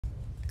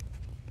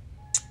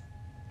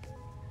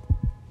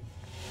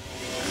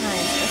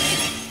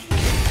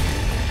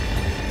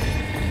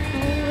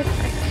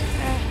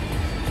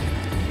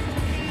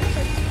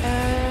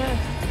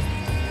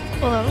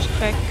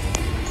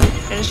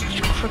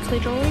successfully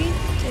joined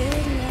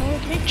and now we're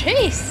being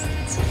chased.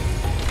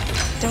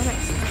 Don't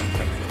ask.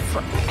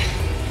 Don't ask.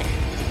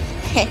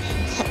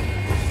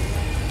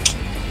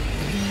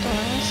 I'm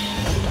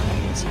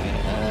dying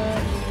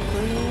inside.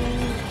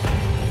 Green.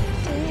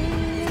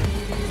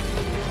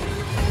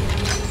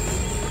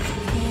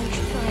 And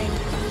trying.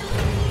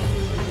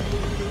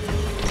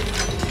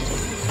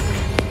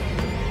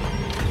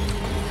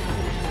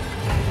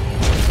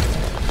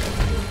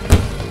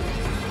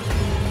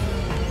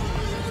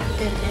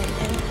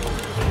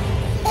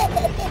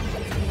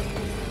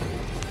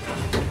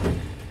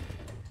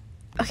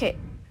 Okay,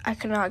 I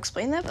could not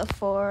explain that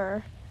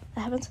before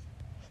that happens.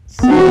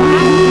 So,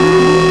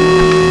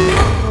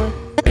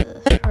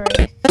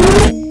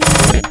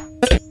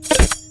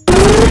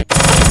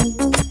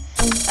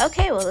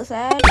 okay, well this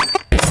ad.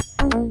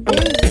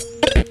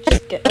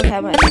 Just get okay.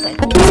 I'm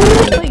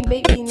playing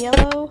Baby in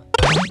Yellow.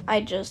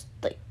 I just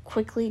like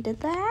quickly did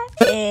that,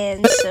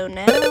 and so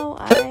now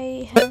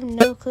I have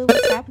no clue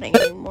what's happening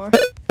anymore.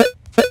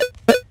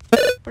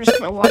 We're just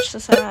gonna watch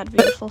this ad.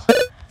 Beautiful.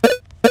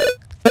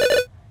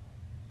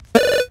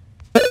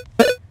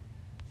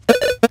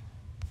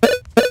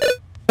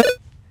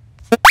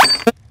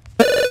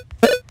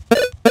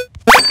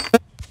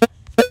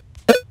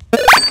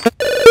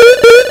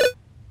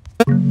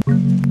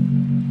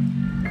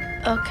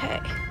 Okay.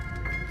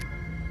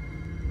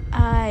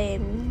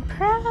 I'm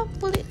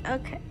probably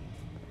okay.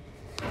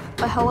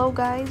 Hello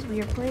guys,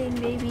 we are playing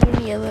Baby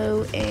in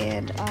Yellow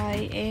and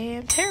I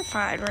am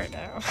terrified right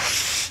now.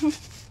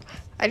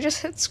 I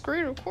just hit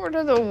screen record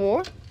on the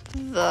what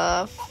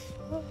the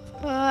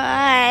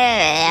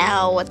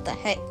what the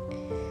heck?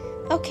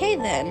 Okay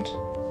then.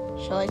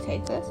 Shall I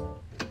take this?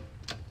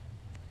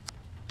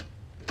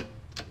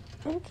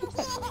 I'm gonna keep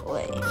that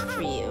away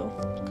for you.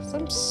 Because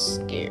I'm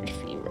scared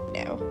for you right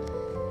now.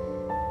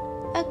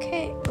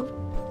 Okay. Oh,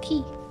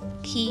 key.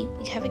 Key.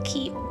 We have a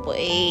key.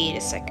 Wait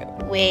a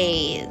second.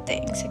 Wait a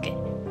dang second.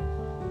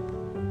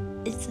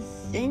 Is the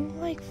thing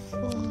like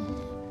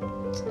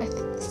flipped? I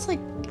think this like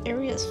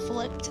area is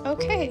flipped.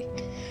 Okay.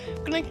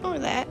 I'm gonna ignore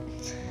that.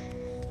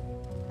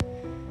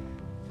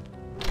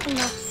 Oh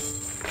no.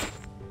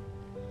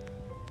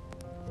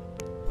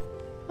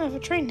 I have a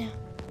train now.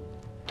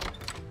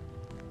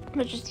 I'm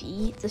gonna just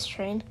eat this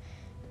train.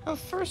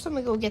 First I'm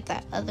gonna go get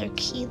that other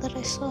key that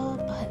I saw,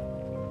 but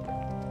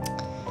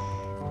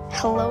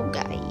hello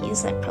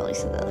guys. I probably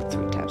said that like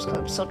 3 times because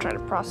I'm still trying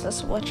to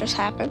process what just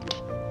happened.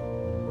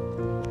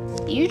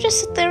 You just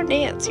sit there and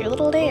dance, your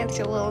little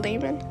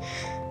demon.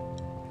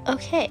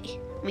 Okay,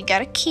 we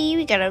got a key,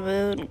 we got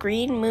a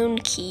green moon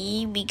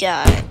key, we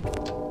got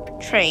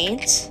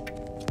trains.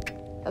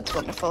 That's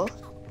wonderful.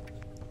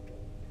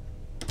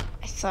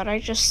 I thought I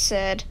just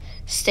said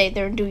stay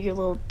there and do your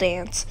little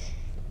dance.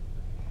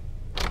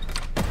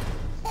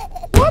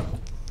 What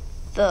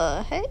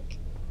the heck?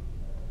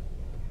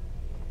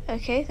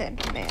 Okay then,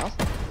 mail.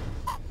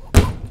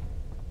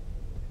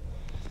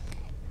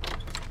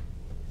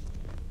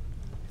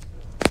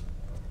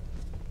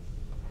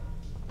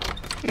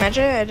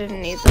 Imagine I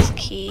didn't need this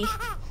key.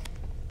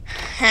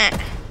 Ha.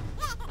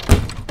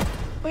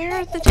 Where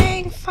are the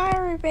dang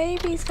fiery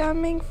babies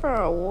coming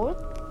from?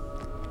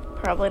 What?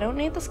 Probably don't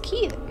need this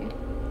key then.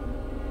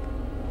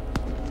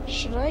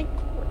 Should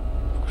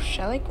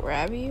I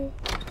grab you?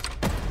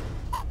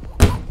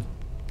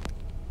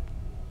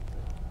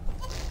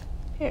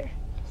 Here.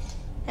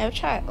 I have a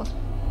child.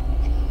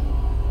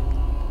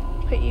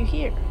 Put you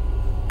here.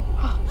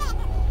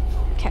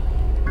 Cat.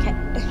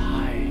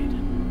 Hide.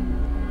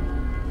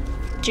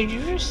 Did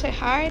you just say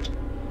hide?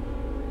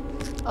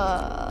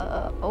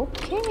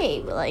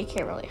 Okay. Well, I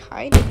can't really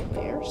hide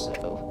anywhere,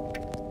 so.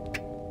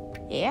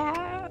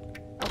 Yeah.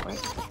 Oh my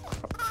God.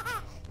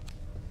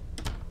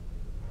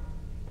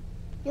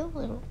 You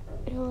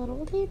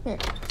little demon.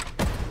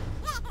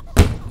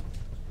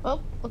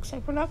 Well, looks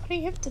like we're not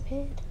putting him to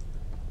bed.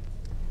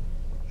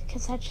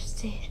 Because I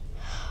just did.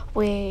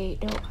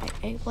 Wait, no,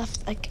 I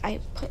left, like, I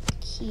put the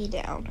key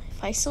down.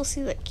 If I still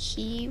see the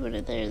key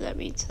in there, that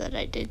means that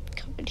I did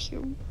come in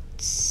here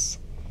once.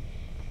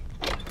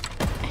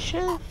 I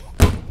should have.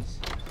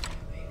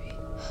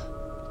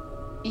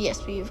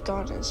 Yes, we've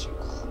gone in a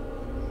circle.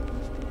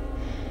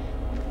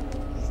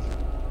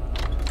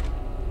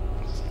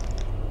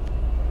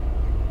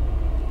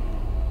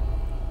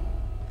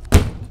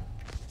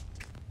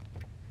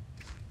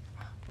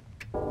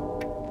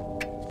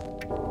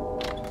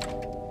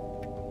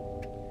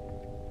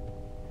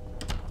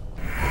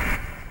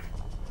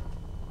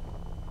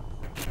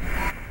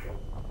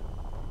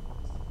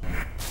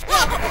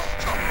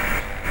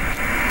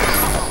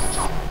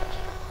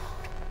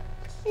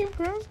 You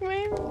broke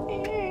my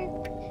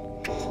phone.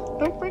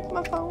 Don't break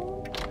my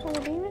phone,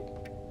 little demon.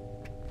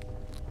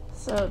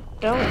 So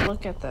don't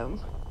look at them.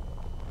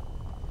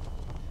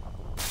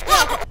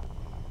 Try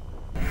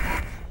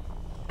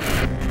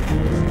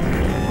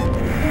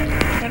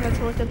not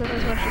to look at them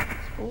as much as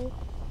possible.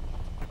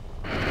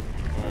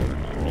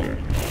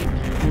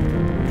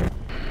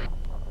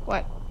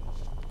 What?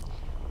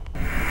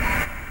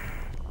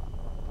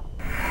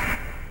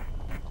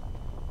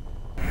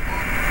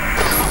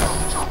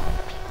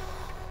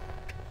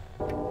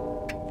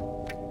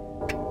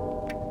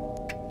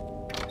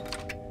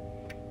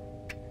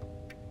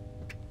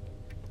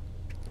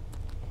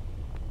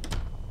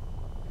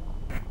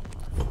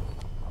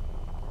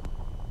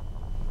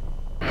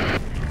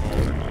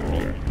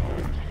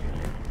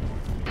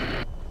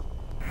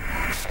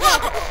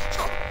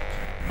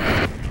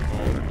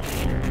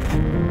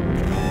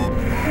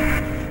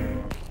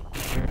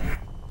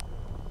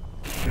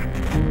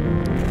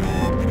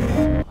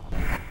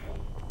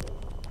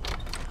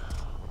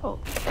 Oh.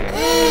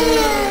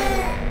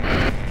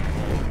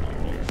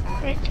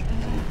 Frick.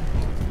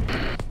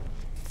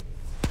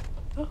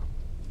 Oh,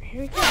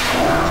 here we go.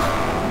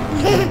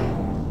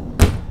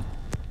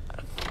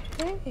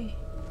 Okay.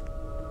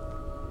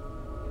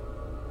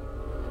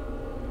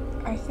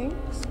 I think.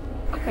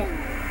 Okay.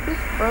 Whose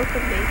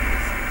broken baby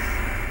is this?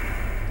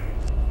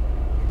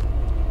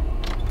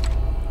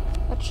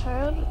 A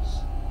child is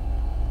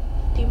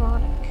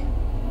demonic.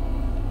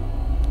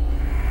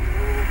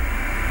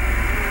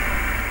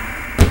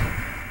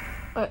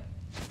 What?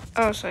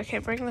 Oh, so I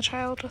can't bring the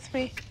child with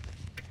me?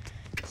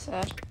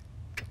 Sad.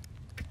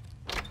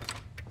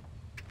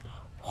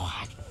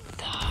 What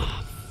the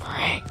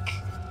frick?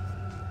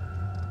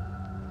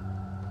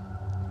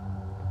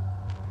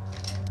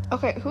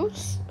 Okay,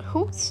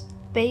 whose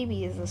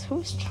baby is this?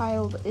 Whose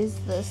child is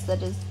this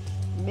that is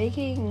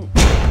making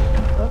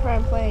whoever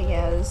I'm playing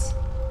as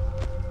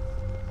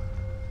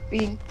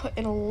being put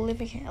in a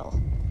living hell?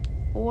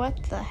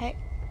 What the heck?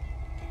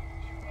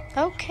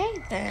 Okay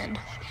then.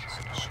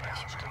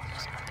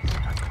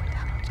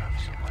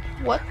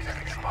 What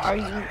are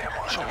you?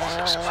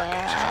 What?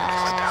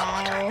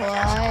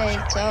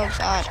 Oh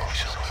god.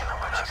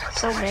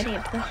 So many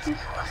of them.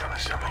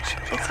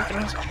 It's like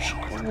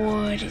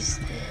what is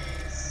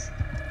this?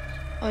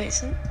 Oh,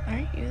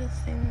 aren't you the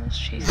thing that was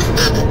chasing?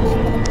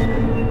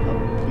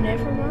 Oh,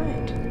 never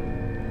mind.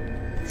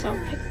 So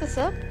pick this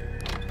up.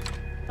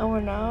 Oh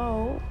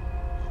no.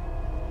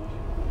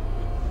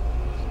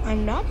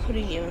 I'm not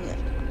putting you in there.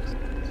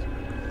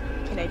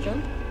 Can I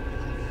jump?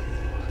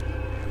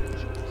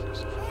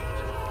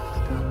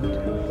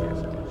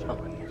 Oh,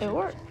 it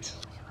worked.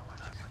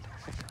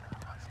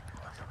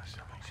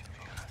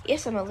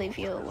 Yes, I'm gonna leave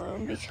you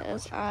alone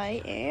because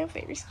I am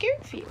very scared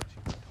of you.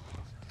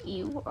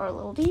 You are a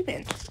little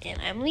demon,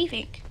 and I'm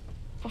leaving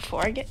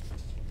before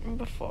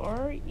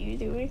you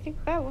do anything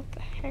bad. What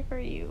the heck are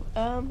you?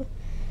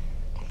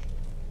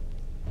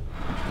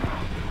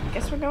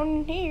 Guess we're going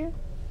in here,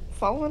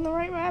 following the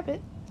right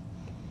rabbit.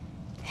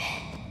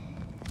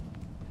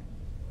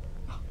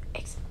 Oh,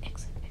 exit.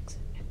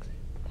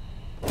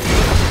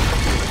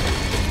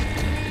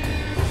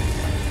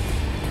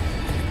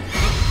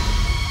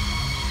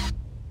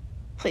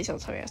 Please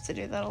don't tell me I have to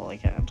do that all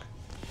again.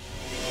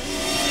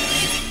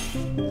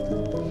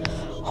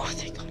 Oh,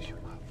 thank God.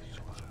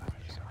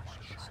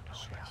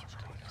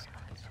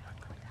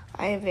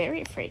 I am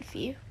very afraid of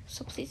you,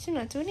 so please do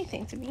not do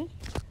anything to me.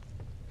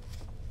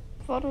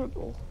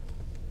 Vulnerable.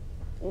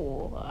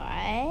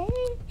 What?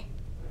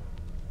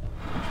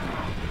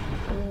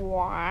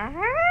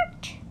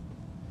 What?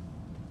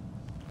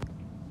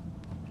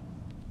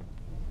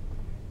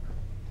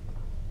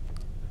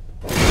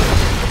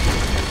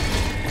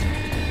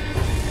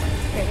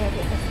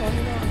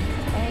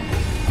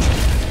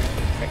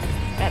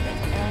 Rabbit,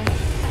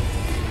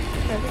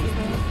 you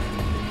know.